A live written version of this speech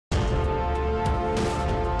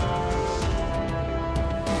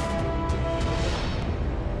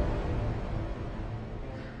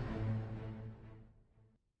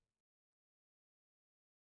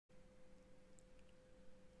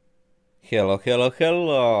Hello,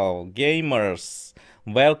 gamers!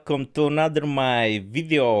 Welcome to another my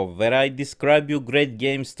video where I describe you great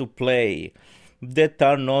games to play that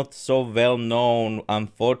are not so well known,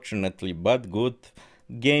 unfortunately, but good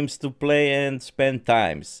games to play and spend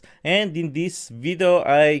times. And in this video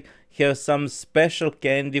I have some special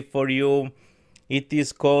candy for you. It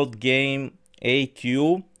is called game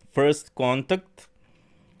AQ, First Contact.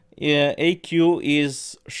 AQ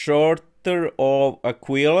is shorter of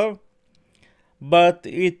Aquila, but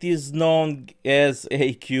it is known as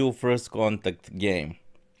AQ First Contact game.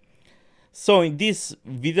 So in this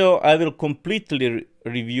video I will completely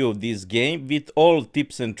review this game with all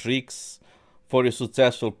tips and tricks for a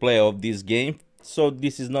successful play of this game. So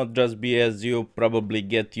this is not just be, as you probably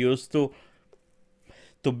get used to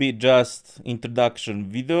be just introduction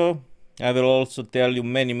video. I will also tell you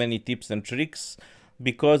many tips and tricks,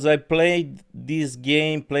 because I playing this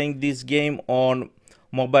game on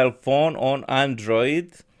mobile phone, on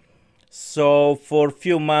Android. So for a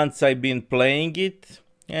few months I've been playing it,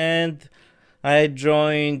 and I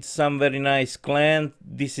joined some very nice clan.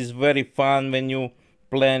 This is very fun when you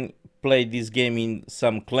play this game in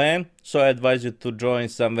some clan, so I advise you to join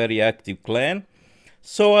some very active clan.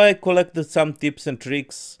 So I collected some tips and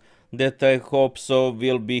tricks that I hope so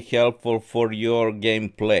will be helpful for your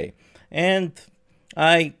gameplay, and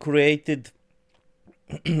I created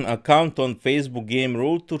account on Facebook Game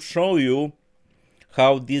Rule to show you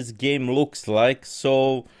how this game looks like.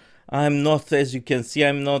 So I'm not, as you can see,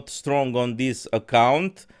 I'm not strong on this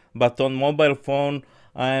account, but on mobile phone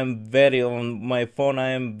on my phone I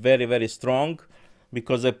am very strong,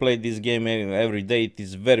 because I play this game every day. It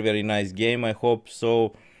is very nice game. I hope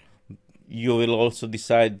so you will also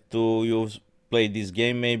decide to play this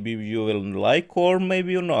game. Maybe you will like, or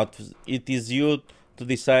maybe you not. It is you to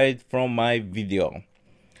decide from my video.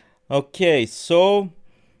 Okay, so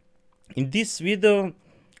in this video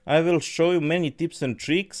I will show you many tips and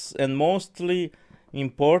tricks, and mostly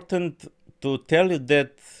important to tell you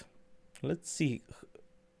that, let's see,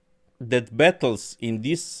 that battles in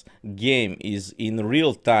this game is in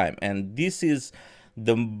real time, and this is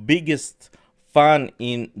the biggest fun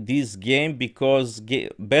in this game, because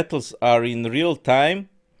battles are in real time,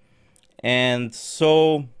 and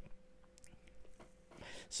so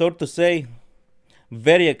to say,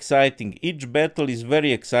 very exciting. Each battle is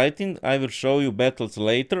very exciting. I will show you battles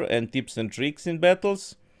later and tips and tricks in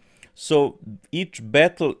battles. So each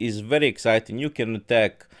battle is very exciting. You can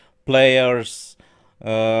attack players,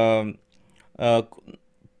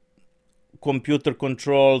 computer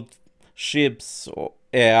controlled ships, or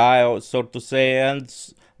AI, so to say, and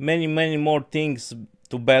many more things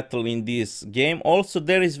to battle in this game. Also,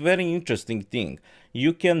 there is very interesting thing.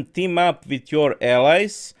 You can team up with your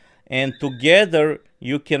allies, and together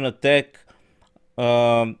you can attack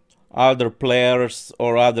other players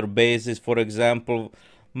or other bases. For example,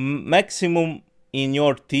 maximum in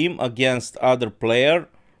your team against other player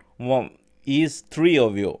is 3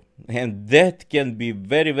 of you, and that can be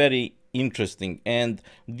very interesting. And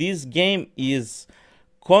this game is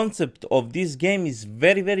concept of this game is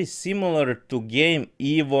very similar to game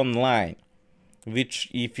EVE Online, which,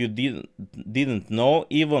 if you didn't know,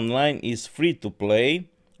 EVE Online is free to play.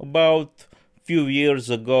 About few years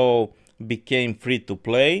ago became free to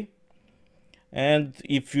play, and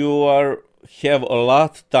if you have a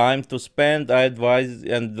lot time to spend, I advise,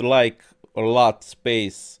 and like a lot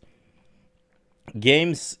space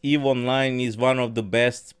games, EVE Online is one of the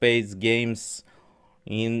best space games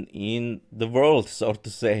in the world, so to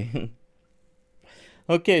say.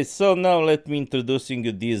 Okay, so now let me introducing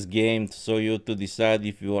you this game, so you to decide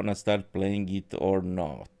if you wanna start playing it or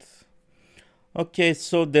not. Okay,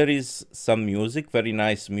 so there is some music, very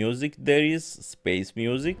nice music. There is space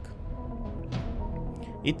music.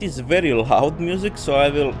 It is very loud music, so I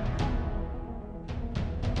will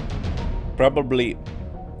probably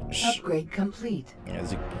upgrade complete.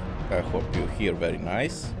 I hope you hear very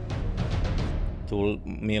nice.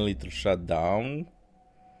 2mm shutdown.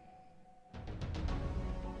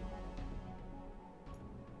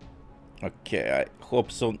 Okay, I hope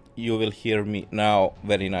so you will hear me now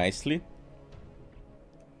very nicely.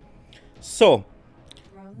 So,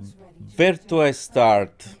 where do I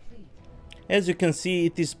start? As you can see,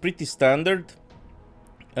 it is pretty standard.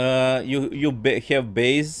 You have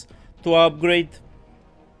base to upgrade,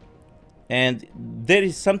 and there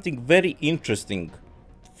is something very interesting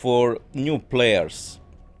for new players,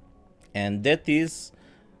 and that is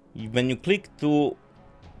when you click to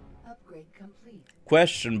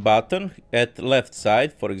question button at left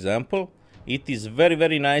side, for example, it is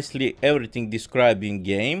very nicely everything described in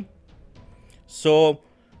game. So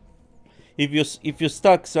If you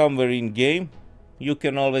stuck somewhere in game, you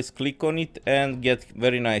can always click on it and get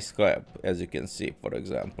very nice scrap, as you can see, for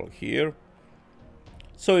example, here.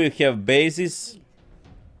 So you have bases,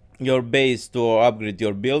 your base to upgrade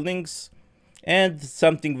your buildings, and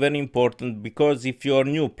something very important, because if you're a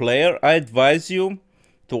new player, I advise you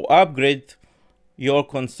to upgrade your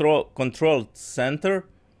control center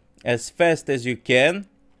as fast as you can.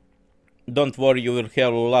 Don't worry, you will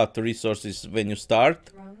have a lot of resources when you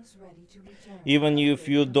start, Drones ready to return. even if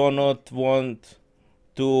you do not want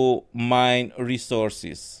to mine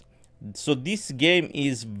resources. So this game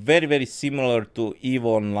is very similar to EVE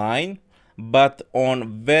Online, but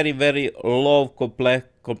on very low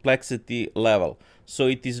complexity level. So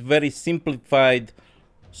it is very simplified,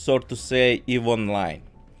 so to say, EVE Online.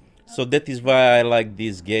 So that is why I like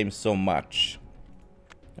this game so much.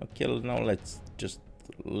 Okay, now let's just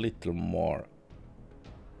a little more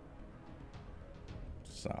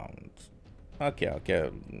sound. Okay,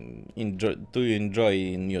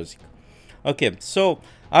 enjoy music. Okay, so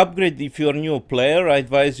upgrade. If you're a new player, I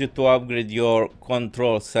advise you to upgrade your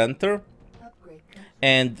control center, Upgrade complete.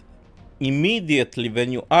 and immediately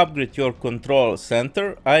when you upgrade your control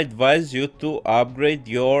center, I advise you to upgrade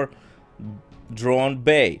your drone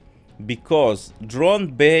bay, because drone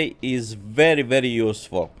bay is very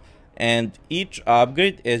useful, and each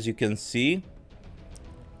upgrade, as you can see,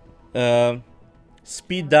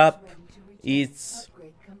 speed up Ready to return. its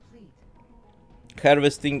Upgrade complete.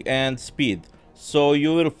 harvesting and speed, so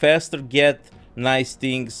you will faster get nice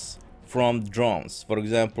things from drones. For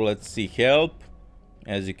example, let's see, help.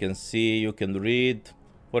 As you can see, you can read,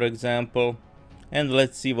 for example, and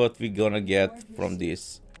let's see what we're gonna get from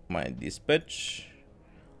this. My dispatch,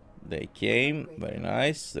 they came, very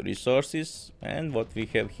nice. The resources, and what we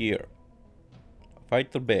have here,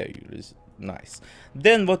 fighter bear is nice.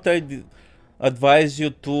 Then what I advise you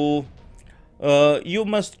to, you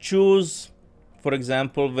must choose, for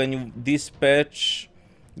example, when you dispatch,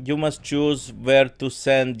 you must choose where to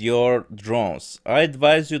send your drones. I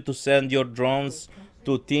advise you to send your drones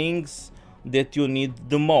to things that you need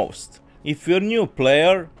the most. If you're a new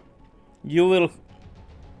player, you will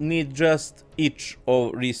need just each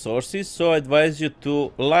of resources, so I advise you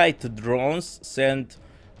to light drones send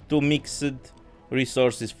to mixed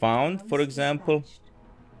resources found, for example. Dispatched.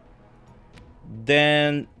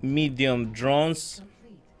 Then medium drones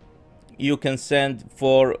Complete. you can send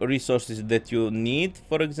for resources that you need,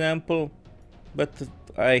 for example, but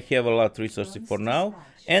I have a lot of resources for now.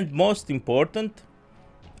 And most important,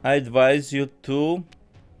 I advise you to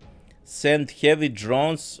send heavy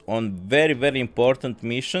drones on very important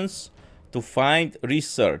missions to find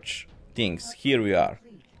research things. Here we are,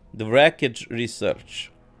 the wreckage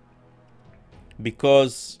research,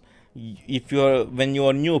 because if you're when you're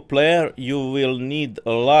a new player, you will need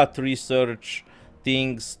a lot research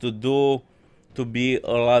things to do to be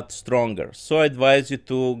a lot stronger. So I advise you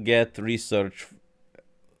to get research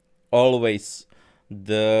always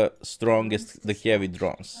the strongest, the heavy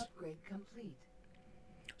drones. Upgrade complete.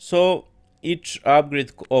 So each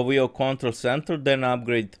upgrade of your control center, then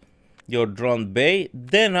upgrade your drone bay.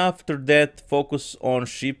 Then after that, focus on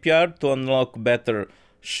shipyard to unlock better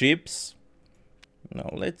ships. Now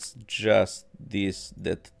let's just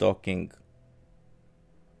that talking.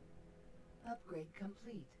 Upgrade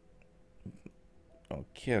complete.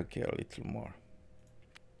 Okay, a little more.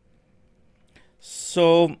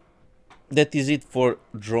 So that is it for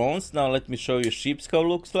drones. Now let me show you ships how it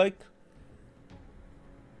looks like.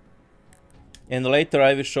 And later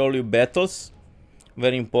I will show you battles.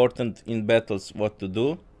 Very important in battles what to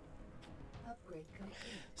do. Upgrade complete.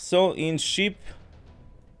 So in ship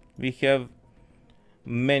we have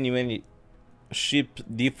many ship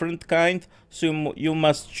different kind. So you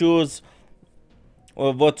must choose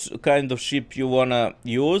what kind of ship you wanna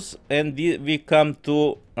use, and we come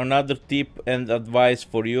to another tip and advice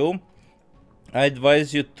for you. I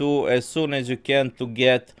advise you to, as soon as you can, to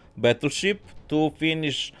get battleship to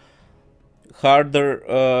finish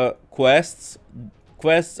harder quests.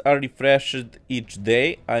 Quests are refreshed each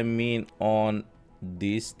day. I mean on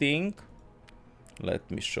this thing. Let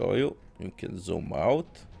me show you. You can zoom out.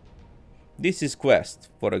 This is quest,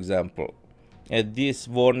 for example. At this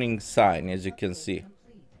warning sign, as you can see.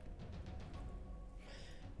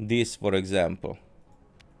 This, for example.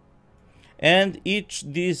 And each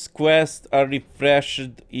these quests are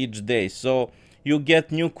refreshed each day. So you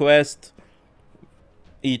get new quests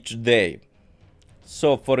each day.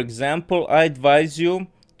 So for example, I advise you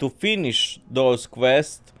to finish those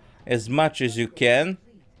quests as much as you can,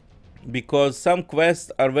 because some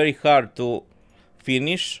quests are very hard to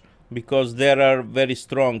finish, because there are very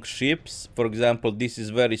strong ships. For example, this is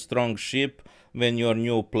very strong ship when you're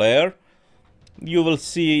new player. You will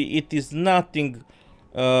see it is nothing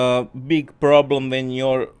big problem when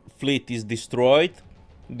your fleet is destroyed,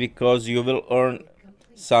 because you will earn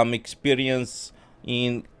some experience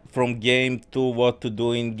in from game to what to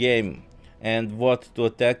do in game and what to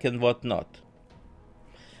attack and what not.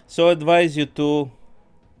 So I advise you to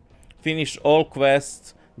finish all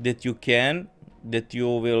quests that you can, that you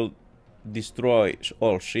will destroy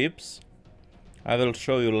all ships. I will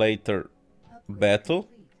show you later battle.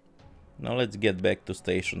 Now let's get back to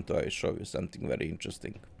station 2. I will show you something very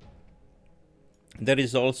interesting. There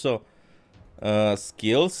is also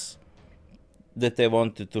skills that I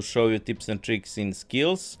wanted to show you, tips and tricks in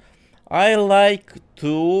skills. I like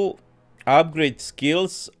to upgrade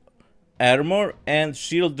skills, armor and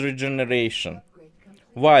shield regeneration.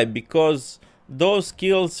 Why? Because those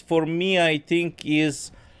skills for me I think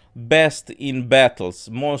is best in battles,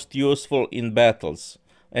 most useful in battles,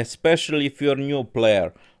 especially if you're a new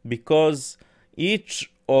player, because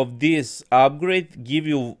each of these upgrades give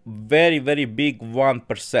you very big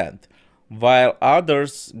 1%, while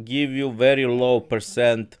others give you very low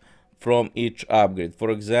percent from each upgrade. For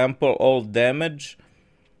example, all damage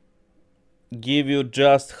give you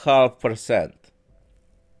just 0.5%.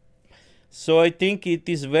 So I think it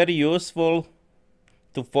is very useful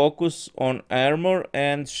to focus on armor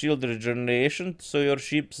and shield regeneration, so your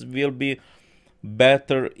ships will be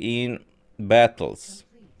better in battles.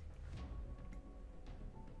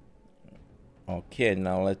 Okay,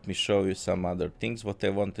 now let me show you some other things what I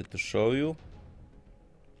wanted to show you.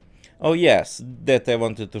 Oh yes, that I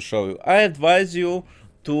wanted to show you. I advise you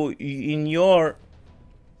to, in your,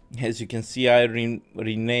 as you can see, I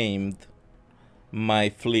renamed my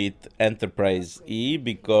fleet Enterprise E,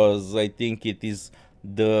 because I think it is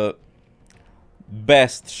the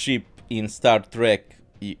best ship in Star Trek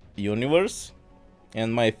universe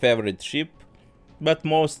and my favorite ship. But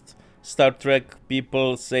most Star Trek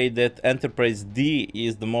people say that Enterprise D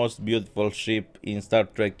is the most beautiful ship in Star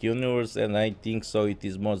Trek universe, and I think so, it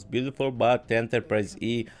is most beautiful, but Enterprise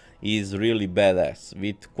E is really badass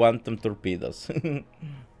with quantum torpedoes.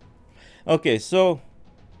 Okay, so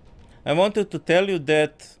I wanted to tell you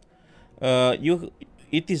that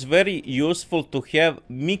it is very useful to have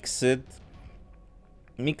mixed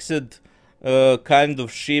kind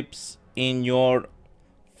of ships in your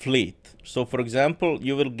fleet. So for example,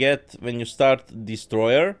 you will get, when you start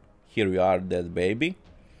destroyer, here you are, that baby,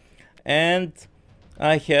 and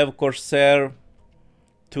I have Corsair,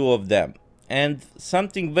 2 of them. And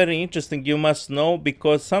something very interesting you must know,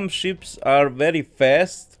 because some ships are very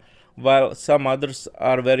fast while some others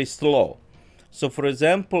are very slow. So for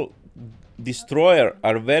example, destroyer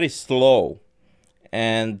are very slow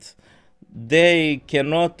and they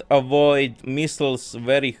cannot avoid missiles,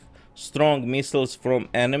 very strong missiles from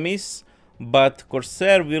enemies, but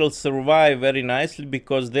Corsair will survive very nicely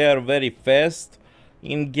because they are very fast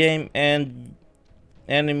in game and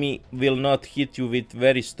enemy will not hit you with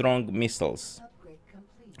very strong missiles.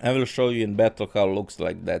 I will show you in battle how it looks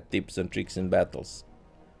like that, tips and tricks in battles.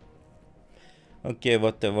 Okay,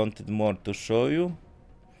 what I wanted more to show you.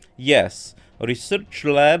 Yes, research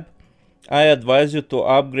lab, I advise you to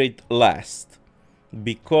upgrade last,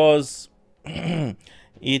 because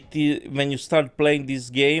it is, when you start playing this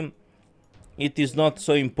game, it is not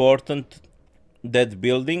so important that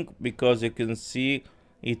building, because you can see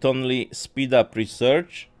it only speed up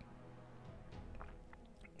research.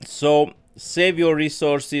 So save your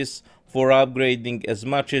resources for upgrading as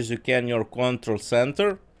much as you can your control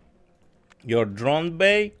center, your drone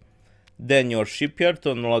bay, then your shipyard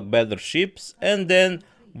to unlock better ships, and then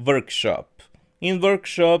workshop. In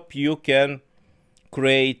workshop you can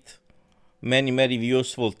create many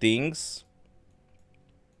useful things,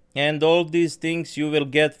 and all these things you will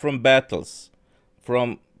get from battles,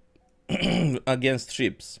 from against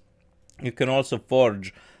ships. You can also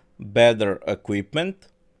forge better equipment.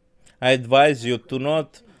 I advise you to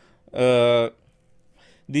not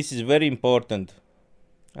this is very important,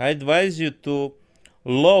 I advise you to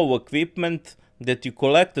low equipment that you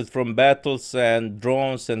collected from battles and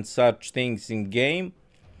drones and such things in game.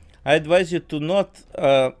 I advise you to not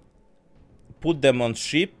put them on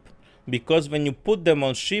ship, because when you put them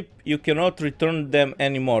on ship you cannot return them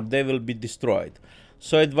anymore, they will be destroyed.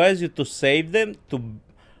 So I advise you to save them, to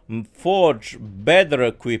forge better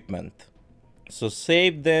equipment. So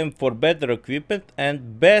save them for better equipment,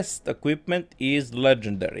 and best equipment is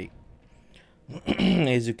legendary.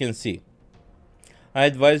 As you can see, I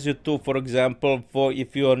advise you to, for example, for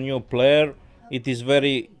if you are a new player, it is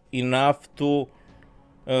very enough to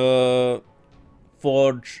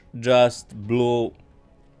forge just blue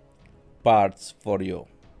parts for you.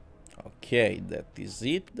 Okay, that is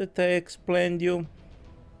it that I explained you.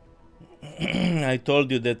 I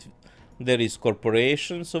told you that there is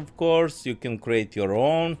corporations, of course, you can create your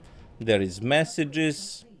own. There is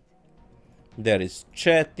messages. There is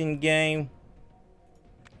chat in game.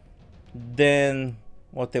 Then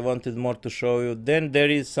what I wanted more to show you, then there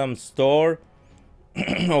is some store,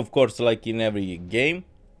 of course, like in every game.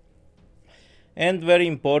 And very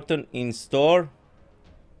important in store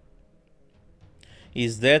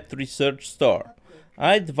is that research store.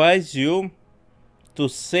 I advise you to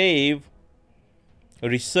save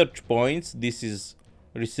research points. This is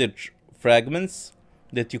research fragments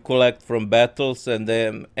that you collect from battles and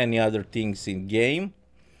any other things in game,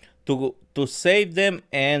 to save them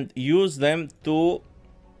and use them to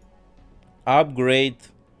upgrade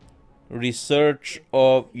research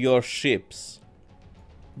of your ships.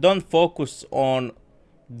 Don't focus on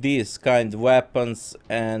these kind of weapons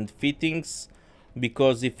and fittings,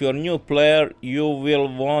 because if you're a new player you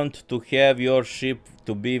will want to have your ship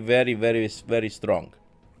to be very strong.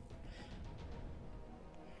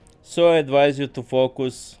 So I advise you to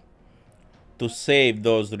focus to save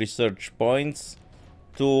those research points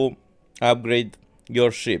to upgrade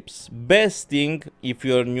your ships. Best thing, if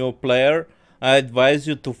you're a new player, I advise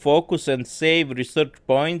you to focus and save research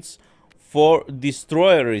points for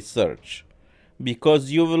destroyer research,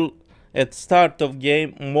 because you will at start of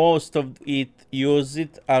game most of it use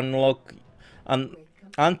it until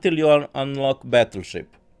you unlock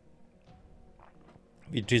battleship,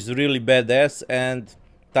 which is really badass, and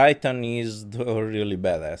Titan is really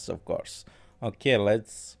badass, of course. Okay,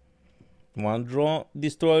 let's draw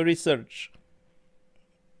destroy research.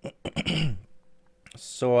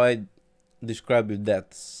 So I described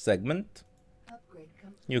that segment.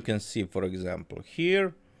 You can see, for example,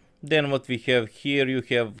 here. Then what we have here, you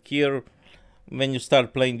have here. When you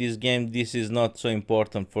start playing this game, this is not so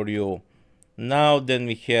important for you. Now then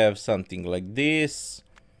we have something like this.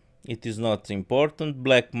 It is not important.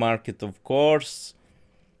 Black market, of course.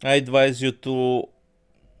 I advise you to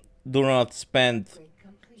do not spend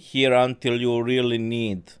here until you really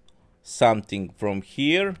need something from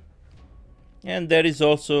here. And there is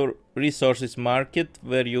also resources market,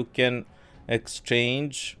 where you can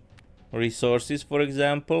exchange resources, for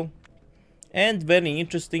example. And very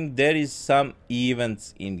interesting, there is some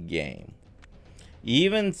events in game.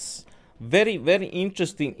 Events, very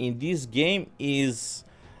interesting in this game is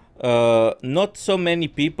not so many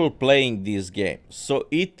people playing this game, so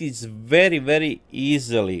it is very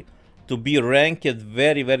easily to be ranked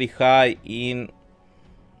very high in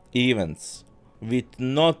events, with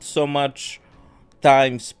not so much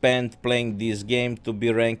time spent playing this game to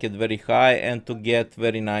be ranked very high and to get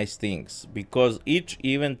very nice things, because each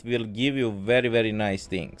event will give you very nice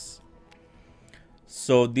things.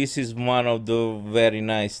 So this is one of the very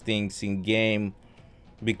nice things in game,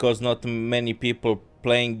 because not many people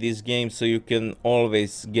playing this game, so you can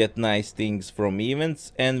always get nice things from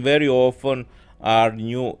events, and very often are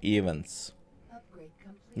new events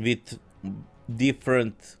with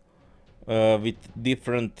different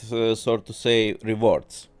sort to say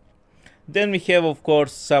rewards. Then we have, of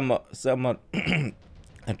course, some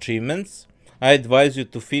achievements. I advise you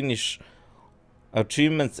to finish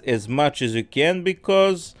achievements as much as you can,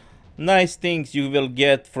 because nice things you will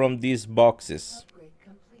get from these boxes.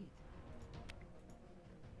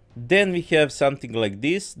 Then we have something like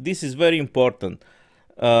this. This is very important.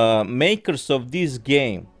 Makers of this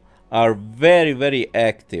game are very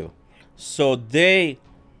active, so they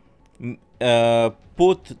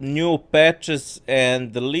put new patches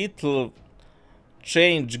and little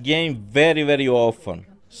change game very often.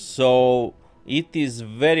 So it is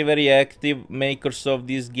very active, makers of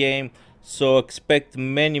this game, so expect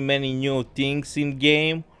many new things in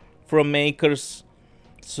game from makers.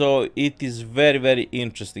 So it is very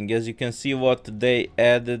interesting, as you can see what they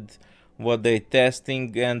added, what they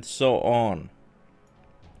testing, and so on,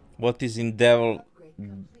 what is in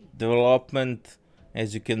development,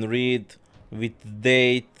 as you can read, with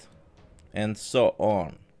date and so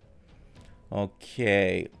on.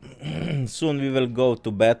 Okay, soon we will go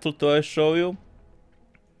to battle to show you.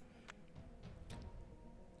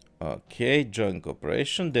 Okay, join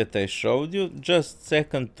cooperation that I showed you. Just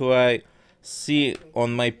second to I see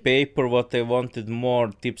on my paper what I wanted more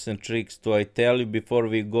tips and tricks to I tell you before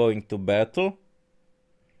we go into battle.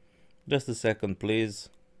 Just a second, please.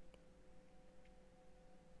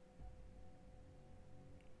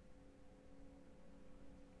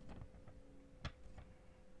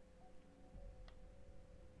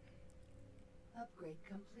 Upgrade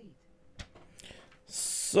complete.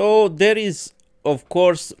 So there is of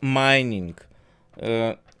course, mining.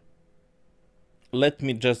 Uh, Let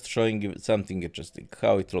me just showing you something interesting,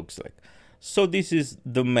 how it looks like. So this is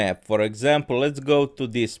the map. For example, let's go to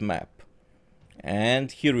this map.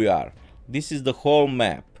 And here we are. This is the whole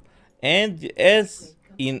map. And as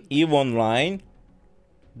in EVE Online,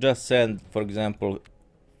 just send, for example,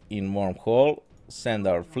 in Wormhole, send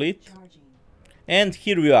our fleet. Charging. And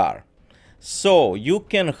here we are. So you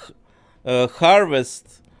can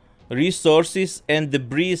harvest resources and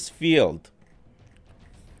debris field.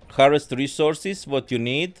 Harvest resources, what you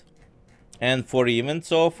need. And for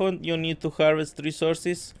events often you need to harvest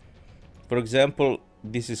resources. For example,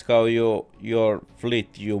 this is how your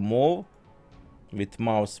fleet you move with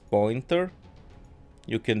mouse pointer.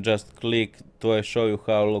 You can just click to show you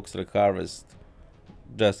how it looks like harvest.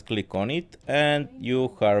 Just click on it and you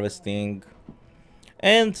harvesting.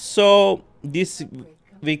 And so this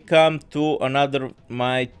we come to another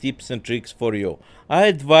my tips and tricks for you. I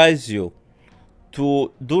advise you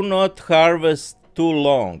to do not harvest too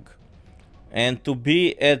long and to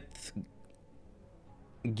be at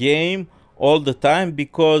game all the time,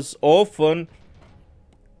 because often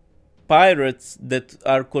pirates that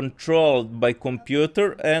are controlled by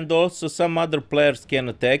computer and also some other players can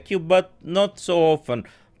attack you, but not so often.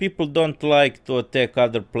 People don't like to attack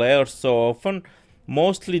other players so often.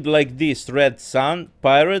 Mostly like this Red Sun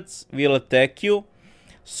pirates will attack you.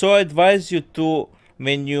 So I advise you to,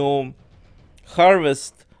 when you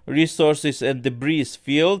harvest resources and debris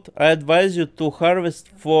field, I advise you to harvest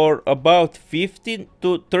for about 15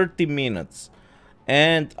 to 30 minutes.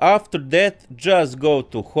 And after that, just go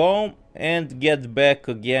to home and get back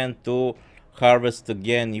again to harvest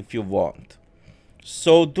again if you want.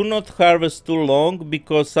 So do not harvest too long,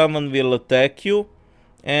 because someone will attack you,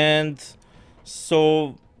 and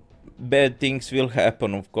so bad things will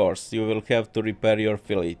happen, of course. You will have to repair your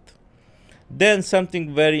fleet. Then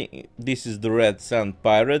something very, this is the Red Sun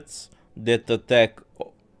pirates that attack,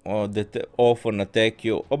 that often attack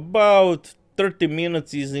you. About 30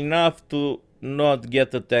 minutes is enough to not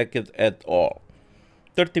get attacked at all.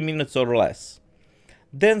 30 minutes or less.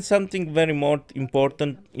 Then something very more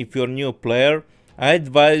important, if you're a new player, I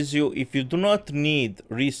advise you, if you do not need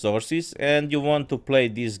resources and you want to play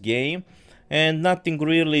this game and nothing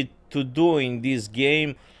really to do in this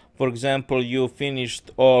game, for example, you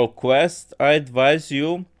finished all quests, I advise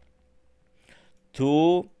you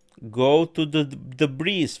to go to the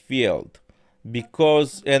debris field,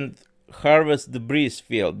 because and harvest debris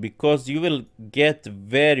field, because you will get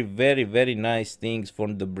very nice things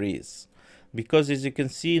from debris. Because as you can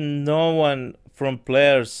see, no one from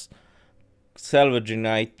players salvaging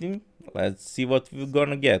item. Let's see what we're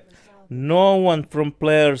gonna get. No one from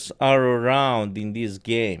players are around in this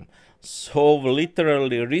game, so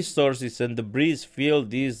literally resources and debris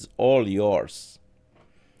field is all yours.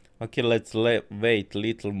 Okay, let's wait a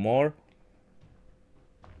little more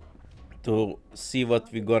to see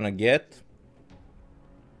what we're gonna get.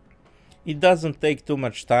 It doesn't take too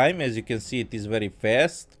much time. As you can see, it is very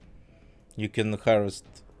fast. You can harvest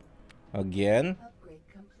again Upgrade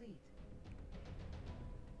complete.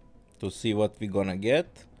 to see what we're gonna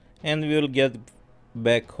get, and we'll get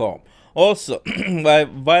back home. Also,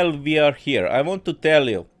 while we are here, I want to tell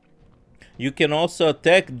you, you can also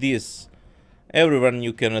attack this. Everyone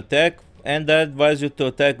you can attack, and I advise you to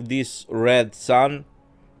attack this Red Sun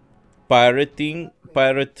pirate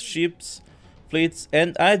ships, fleets.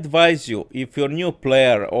 And I advise you, if you're a new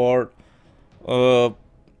player or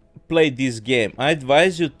play this game, I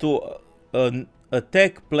advise you to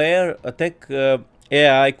attack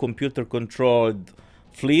AI computer controlled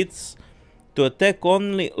fleets, to attack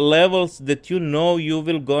only levels that you know you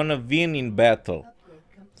will gonna win in battle.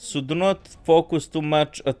 So do not focus too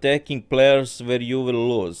much attacking players where you will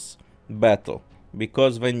lose battle,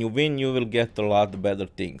 because when you win you will get a lot better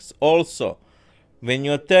things. Also, when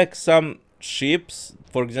you attack some ships,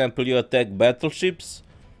 for example you attack battleships,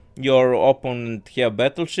 your opponent have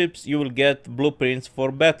battleships, you will get blueprints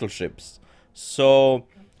for battleships. So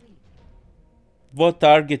what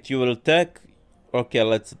target you will attack? Okay,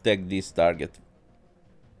 let's attack this target.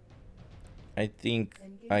 I think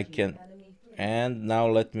I can. And now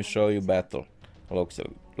let me show you battle.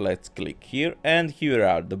 Let's click here, and here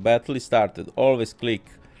are the battle is started. Always click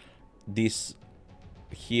this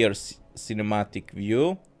here cinematic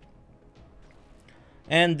view,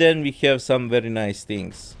 and then we have some very nice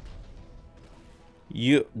things.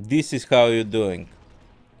 This is how you're doing.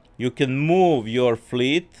 You can move your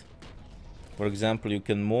fleet. For example, you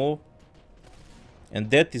can move,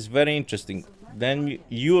 and that is very interesting. Then you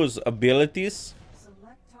use abilities.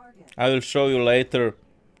 I will show you later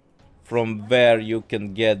from where you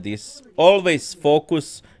can get this. Always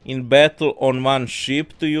focus in battle on one ship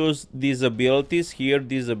to use these abilities, here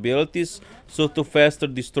these abilities, so to faster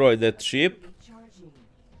destroy that ship. Charging.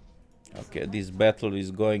 Okay, this battle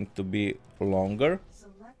is going to be longer.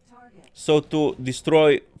 Select target. So to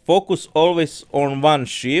destroy, focus always on one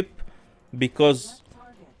ship, because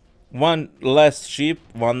Target. one less ship,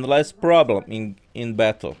 one less problem in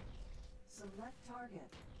battle. Select target.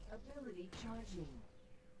 Ability charging.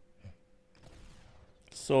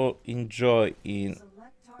 So enjoy in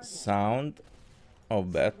Select target. sound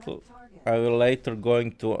of battle. Target. I will later going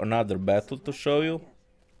to another battle to show you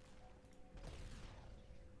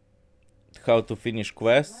how to finish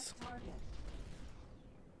quests. Target.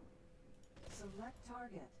 Select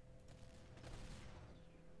target.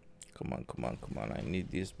 Come on, come on, come on. I need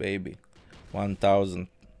this baby. 1000.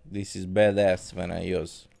 This is badass when I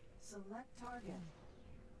use. Select target.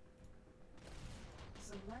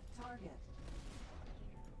 Select target.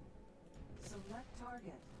 Select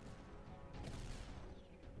target.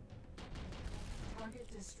 Target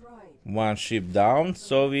destroyed. One ship down,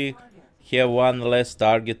 so we Target. have one less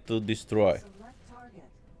target to destroy. Select target.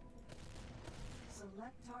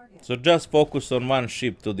 Select target. So just focus on one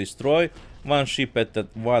ship to destroy, one ship at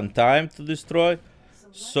one time to destroy,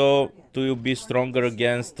 so to you be stronger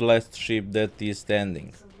against last ship that is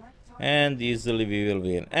standing. Select target. And easily we will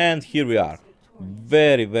win. And here we are.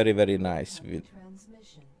 Very, very, very nice. With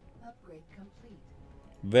Transmission. Upgrade complete.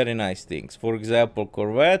 very nice things. For example,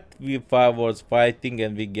 Corvette, V5 was fighting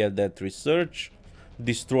and we get that research,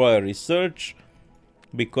 destroyer research,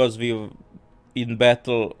 because we in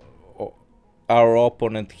battle our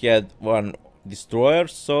opponent had one destroyer,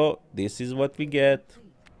 so this is what we get.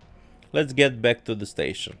 Let's get back to the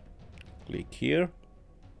station. Click here.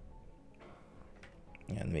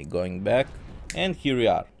 And we're going back. And here we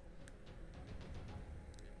are.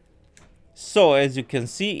 So as you can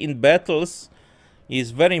see, in battles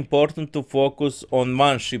it's very important to focus on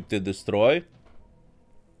one ship to destroy.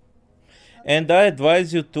 And I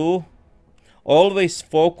advise you to always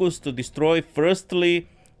focus to destroy firstly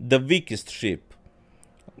the weakest ship.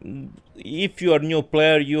 If you are new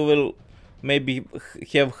player, you will maybe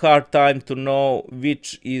have hard time to know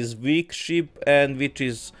which is weak ship and which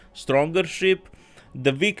is stronger ship.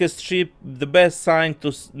 The weakest ship, the best sign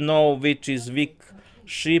to know which is weak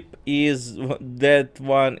ship is that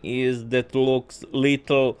one is that looks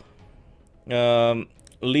little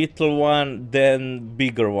little one than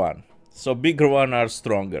bigger one. So bigger one are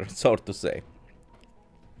stronger, so to say.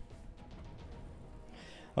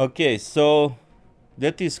 Okay, so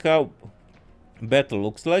that is how battle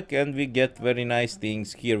looks like, and we get very nice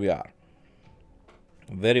things. Here we are.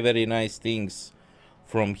 Very, very nice things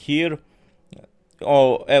from here.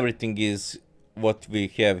 Oh, everything is what we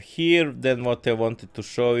have here. Then what I wanted to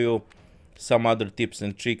show you, some other tips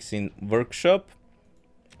and tricks in workshop.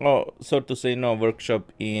 Oh, so to say, no,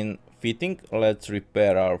 workshop in fitting. Let's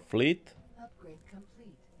repair our fleet. Upgrade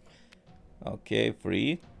complete. Okay,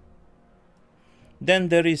 free. Then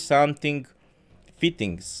there is something,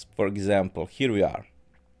 fittings, for example. Here we are.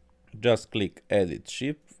 Just click edit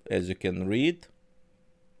ship, as you can read.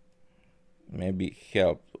 Maybe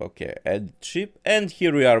help. Okay, edit ship. And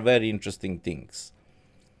here we are, very interesting things.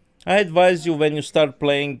 I advise you when you start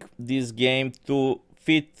playing this game to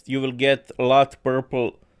fit, you will get a lot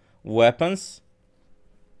purple weapons.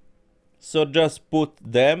 So just put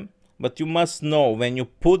them. But you must know, when you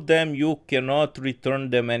put them, you cannot return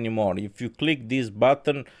them anymore. If you click this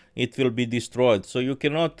button, it will be destroyed. So you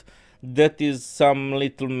cannot, that is some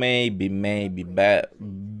little maybe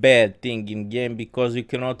bad thing in game, because you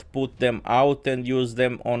cannot put them out and use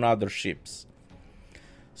them on other ships.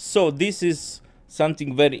 So this is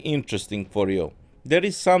something very interesting for you. There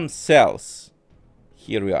is some cells.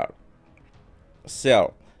 Here we are.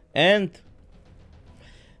 Cell. And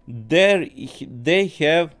there they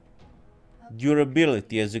have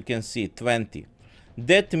durability, as you can see, 20.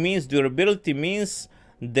 That means durability means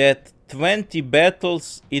that 20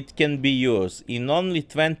 battles it can be used, in only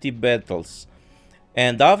 20 battles,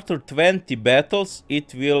 and after 20 battles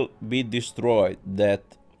it will be destroyed, that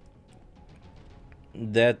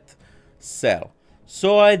cell.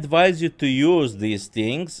 So I advise you to use these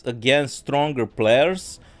things against stronger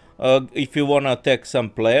players, if you want to attack some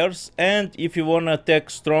players, and if you want to attack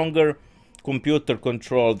stronger computer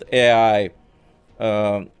controlled AI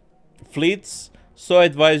fleets. So I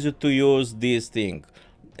advise you to use this thing.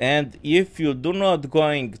 And if you do not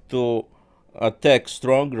going to attack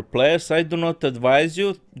stronger players, I do not advise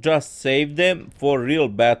you, just save them for real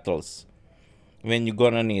battles when you're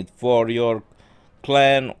gonna need, for your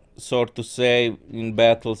clan sort to say, in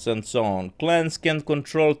battles and so on. Clans can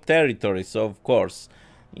control territories, of course,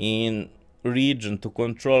 in region, to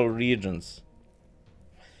control regions.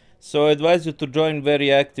 So I advise you to join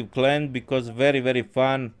very active clan, because very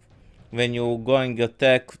fun when you going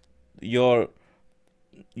attack you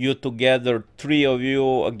together, 3 of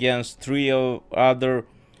you against 3 of other.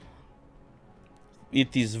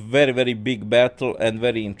 It is very big battle and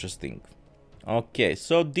very interesting. Okay,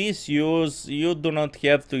 so this use, you do not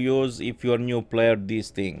have to use if you're new player,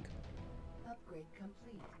 this thing. Upgrade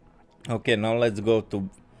complete. Okay, now let's go to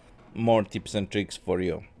more tips and tricks for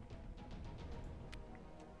you.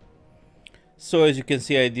 So as you can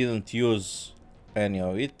see, I didn't use any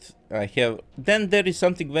of it. I have. Then there is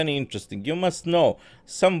something very interesting. You must know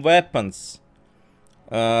some weapons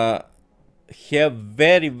have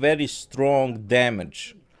very strong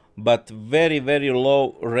damage, but very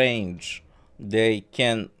low range they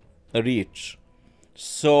can reach.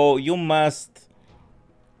 So you must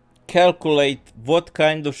calculate what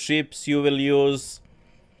kind of ships you will use.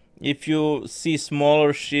 If you see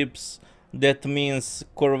smaller ships, that means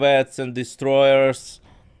corvettes and destroyers,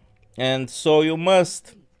 and so you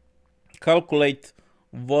must calculate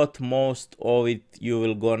what most of it you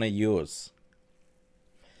will gonna use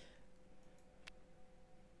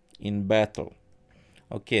in battle.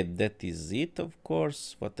 Okay, that is it, of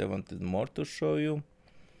course. What I wanted more to show you.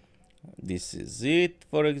 This is it,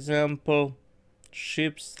 for example.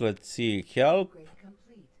 Ships, let's see, help. Upgrade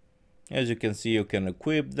complete. As you can see, you can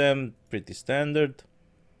equip them, pretty standard.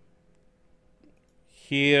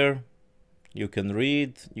 Here you can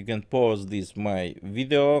read, you can pause this my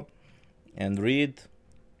video and read.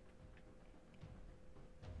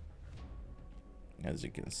 As you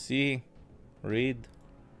can see, read,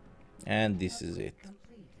 and this is it. Complete.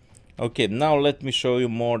 Okay, now let me show you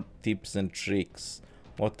more tips and tricks.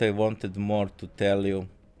 What I wanted more to tell you.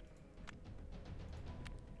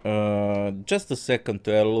 Just a second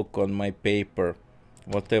to look on my paper.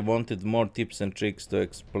 What I wanted more tips and tricks to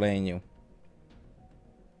explain you.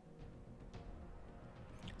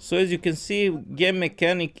 So as you can see, game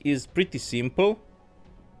mechanic is pretty simple.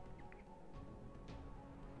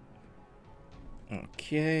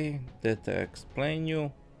 Okay, that I explain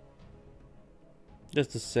you.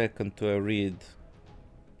 Just a second to read.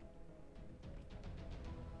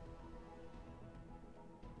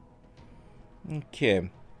 Okay.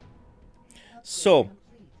 So,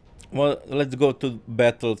 well, let's go to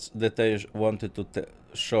battles that I wanted to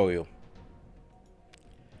show you.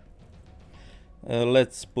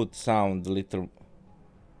 Let's put sound a little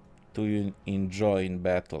to enjoy in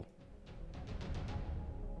battle.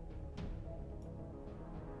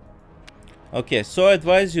 Okay, so I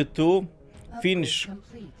advise you to finish.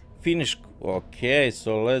 Okay,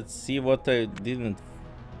 so let's see what I didn't.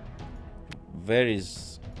 Where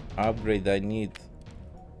is upgrade I need?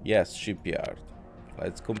 Yes, shipyard.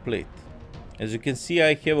 Let's complete. As you can see,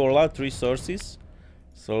 I have a lot of resources.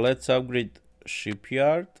 So let's upgrade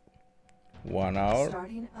shipyard. 1 hour.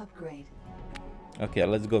 Starting upgrade. Okay,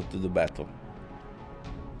 let's go to the battle.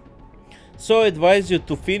 So I advise you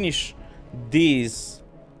to finish these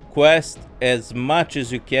quests as much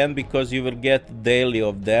as you can, because you will get daily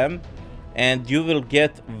of them and you will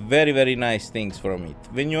get very nice things from it.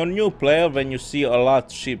 When you're a new player, when you see a lot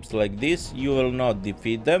of ships like this, you will not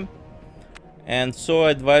defeat them. And so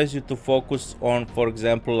I advise you to focus on, for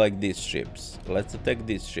example, like these ships. Let's attack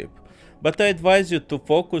this ship. But I advise you to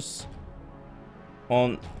focus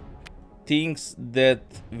on things that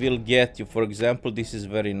will get you. For example, this is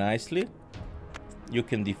very nicely. You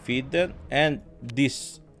can defeat them, and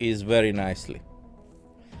this is very nicely.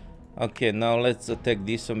 Okay, now let's attack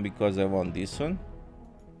this one because I want this one.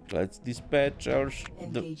 Let's dispatch our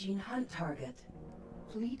Engaging hunt target.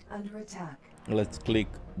 Fleet under attack. Let's click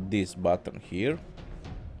this button here.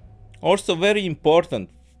 Also very important,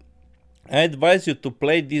 I advise you to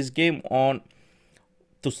play this game on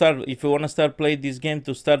if you want to start playing this game,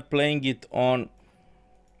 to start playing it on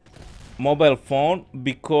mobile phone,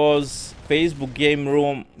 because Facebook Game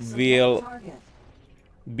Room will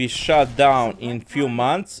be shut down in few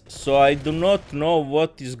months. So I do not know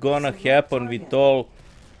what is gonna happen with all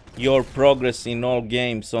your progress in all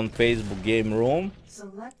games on Facebook Game Room.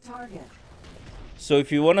 Select target. So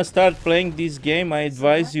if you want to start playing this game, I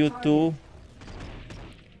advise you to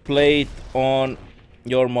play it on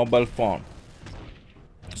your mobile phone,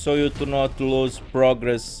 so you do not lose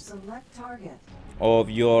progress of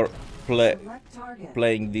your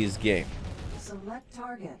playing this game. Select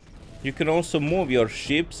target. You can also move your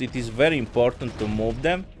ships. It is very important to move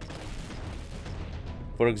them.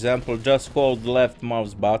 For example, just hold left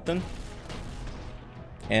mouse button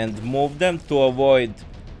and move them to avoid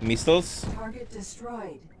missiles. Target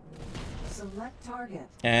destroyed. Select target.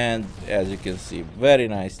 And as you can see, very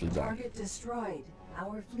nicely done. Target destroyed.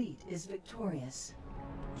 Our fleet is victorious.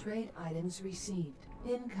 Trade items received.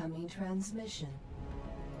 Incoming transmission.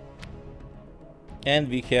 And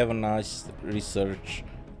we have a nice research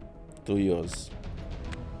to use.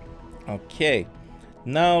 Okay,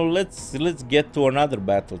 now let's get to another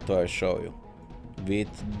battle to show you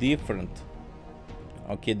with different.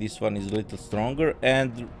 Okay, this one is a little stronger,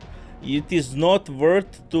 and it is not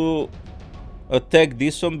worth to attack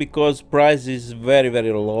this one because price is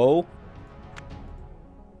very low.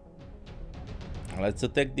 Let's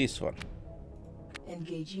attack this one.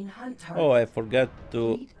 Engaging hunt target. Oh, I forgot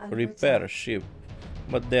to Fleet under repair a attack. ship,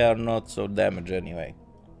 but they are not so damaged anyway.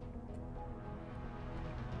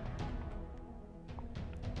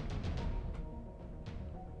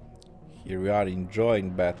 Here we are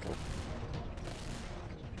enjoying battle.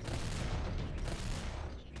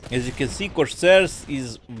 As you can see, Corsairs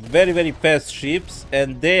is very fast ships,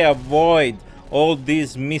 and they avoid all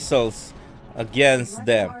these missiles against Select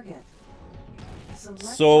them. target. Select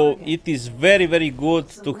So target. it is very good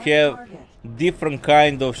to Select have target. different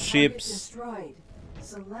kind of Target ships destroyed.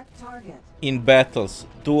 Select target. in battles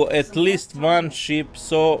to at Select least one target. ship,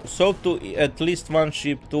 so to at least one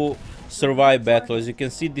ship to survive battle. As you can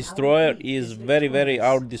see, destroyer is very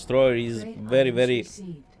our destroyer is Trade very items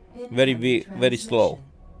received. Incoming very slow. transmission.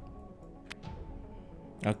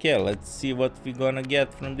 Okay, let's see what we're gonna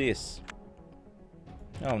get from this.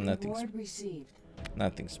 Oh, Reward received.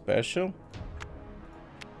 nothing special.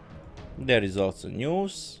 There is also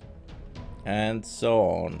news and so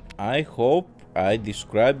on. I hope I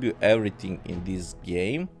describe you everything in this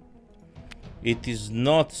game. It is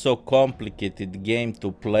not so complicated game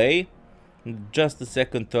to play. Just a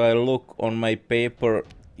second till I look on my paper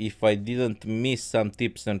if I didn't miss some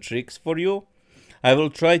tips and tricks for you. I will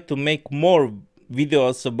try to make more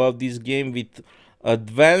videos about this game with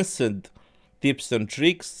advanced tips and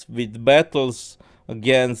tricks, with battles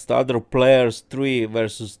against other players 3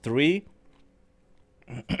 versus 3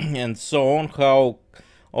 and so on. How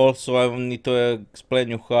also I will need to explain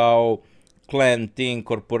you how clan thing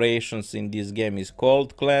corporations in this game is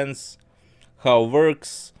called clans, how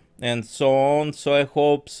works and so on. So I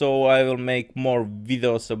hope so I will make more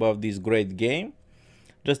videos about this great game.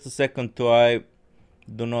 Just a second till I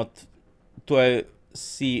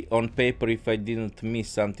see on paper if I didn't miss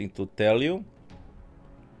something to tell you.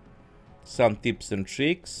 Some tips and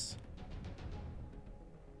tricks.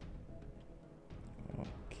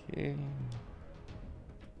 Okay.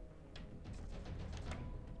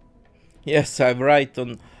 Yes, I write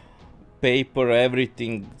on paper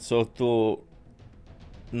everything so to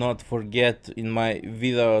not forget in my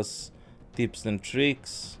videos tips and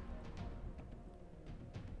tricks.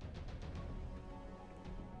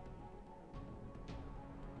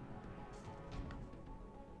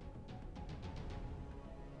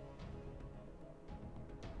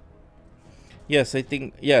 Yes, I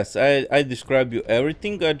think, yes, I describe you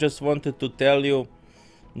everything. I just wanted to tell you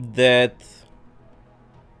that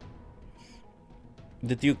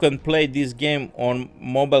you can play this game on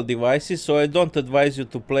mobile devices. So I don't advise you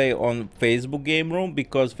to play on Facebook Game Room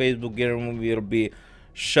because Facebook Game Room will be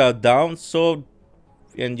shut down. So,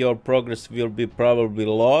 and your progress will be probably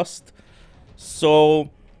lost. So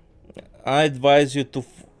I advise you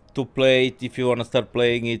to play it, if you want to start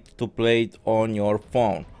playing it, to play it on your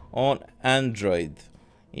phone, on Android.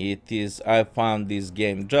 It is, I found this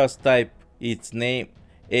game, just type its name,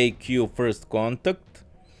 AQ First Contact,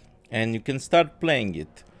 and you can start playing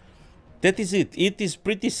it. That is it. It is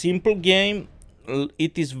pretty simple game.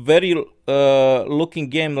 It is very looking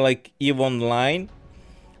game like EVE Online,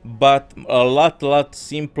 but a lot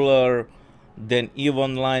simpler than EVE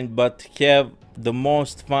Online, but have the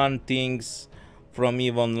most fun things from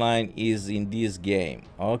EVE Online is in this game.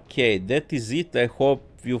 Okay, that is it. I hope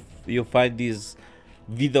you find this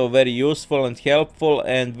video very useful and helpful,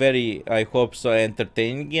 and very, I hope so,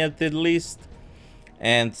 entertaining at least.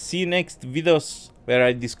 And see you next videos where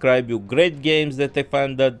I describe you great games that I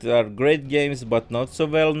find that are great games but not so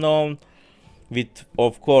well known, with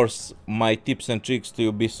of course my tips and tricks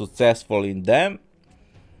to be successful in them.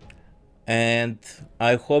 And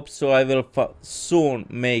I hope so I will soon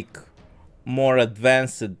make more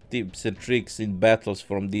advanced tips and tricks in battles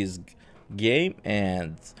from this game.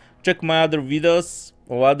 And check my other videos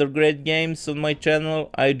or other great games on my channel,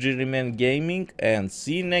 IG Remain Gaming, and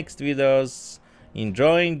see you next videos.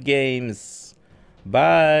 Enjoying games.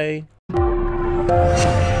 Bye.